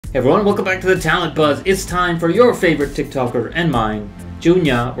Hey everyone, welcome back to the Talent Buzz. It's time for your favorite TikToker and mine,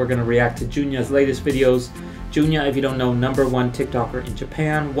 Junya. We're going to react to Junya's latest videos. Junya, if you don't know, #1 TikToker in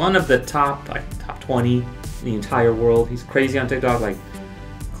Japan. One of the top 20 in the entire world. He's crazy on TikTok, like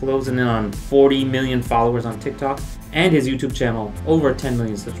closing in on 40 million followers on TikTok. And his YouTube channel, over 10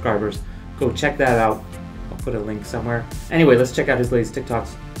 million subscribers. Go check that out. I'll put a link somewhere. Anyway, let's check out his latest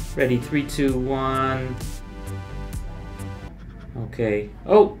TikToks. Ready, 3, 2, 1... Okay.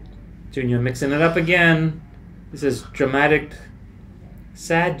 Oh! Junya mixing it up again. This is dramatic,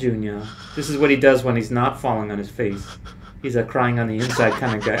 sad Junya. This is what he does when he's not falling on his face. He's a crying on the inside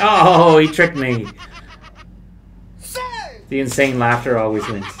kind of guy. Oh, he tricked me. The insane laughter always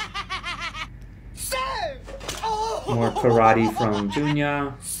wins. More karate from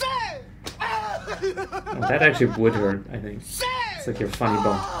Junya. Oh, that actually would hurt, I think. It's like your funny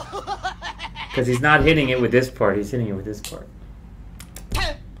bone. Because he's not hitting it with this part, he's hitting it with this part.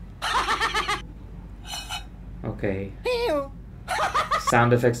 Okay.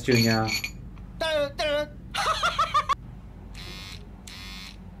 Sound effects, Junya.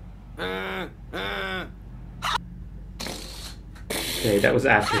 Okay, that was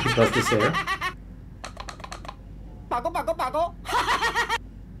after he buzzed his hair.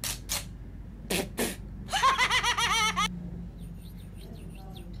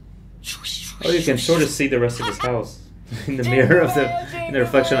 Oh, you can sort of see the rest of his house in the mirror of in the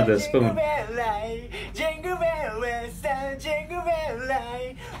reflection of the spoon.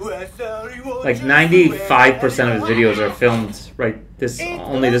 Like 95% of his videos are filmed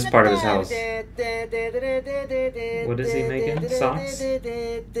only this part of his house. What is he making? Socks?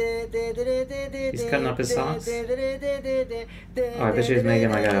 He's cutting up his socks? Oh, I bet he's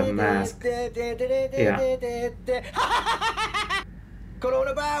making like a mask. Yeah.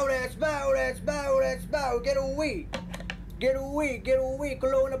 Coronavirus, get away,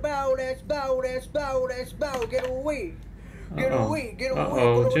 coronavirus, get away.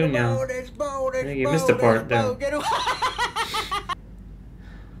 Uh-oh, Junya. I think you missed a part there.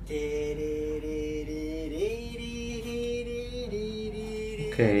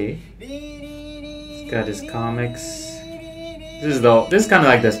 Okay. He's got his comics. This is kind of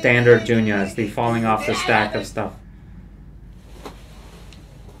like the standard Junya. It's the falling off the stack of stuff.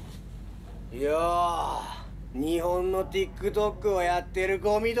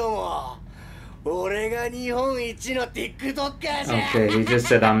 Okay, he just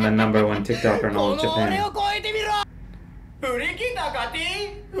said I'm the #1 TikToker in all of Japan.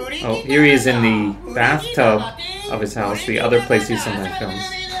 Oh, here he is in the bathtub of his house, the other place he sometimes films.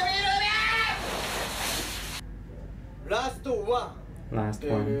 Last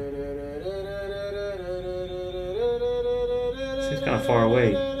one. He's kind of far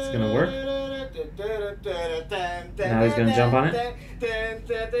away. Is it gonna work? Now he's gonna jump on it?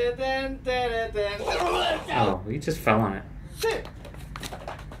 Oh, he just fell on it.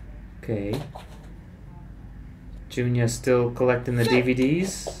 Okay. Junya's still collecting the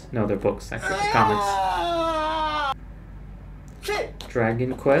DVDs? No, they're books, actually, it's comics.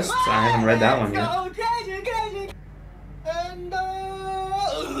 Dragon Quest? I haven't read that one yet.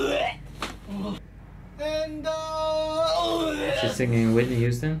 She's singing Whitney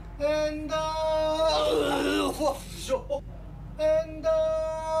Houston?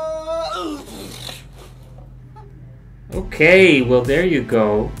 Okay, well there you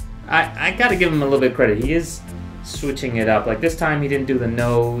go. I gotta give him a little bit of credit. He is switching it up. Like this time he didn't do the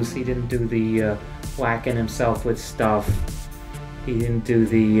nose, he didn't do the whacking himself with stuff. He didn't do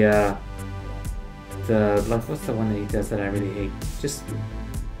the what's the one that he does that I really hate? Just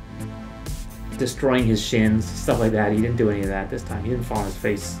destroying his shins, stuff like that. He didn't do any of that this time. He didn't fall on his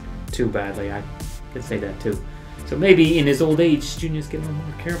face too badly. I could say that too. So maybe in his old age, Junya's getting a little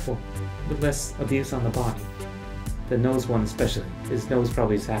more careful with less abuse on the body. The nose one especially. His nose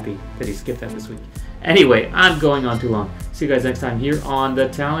probably is happy that he skipped that this week. Anyway, I'm going on too long. See you guys next time here on the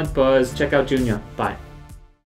Talent Buzz. Check out Junya. Bye.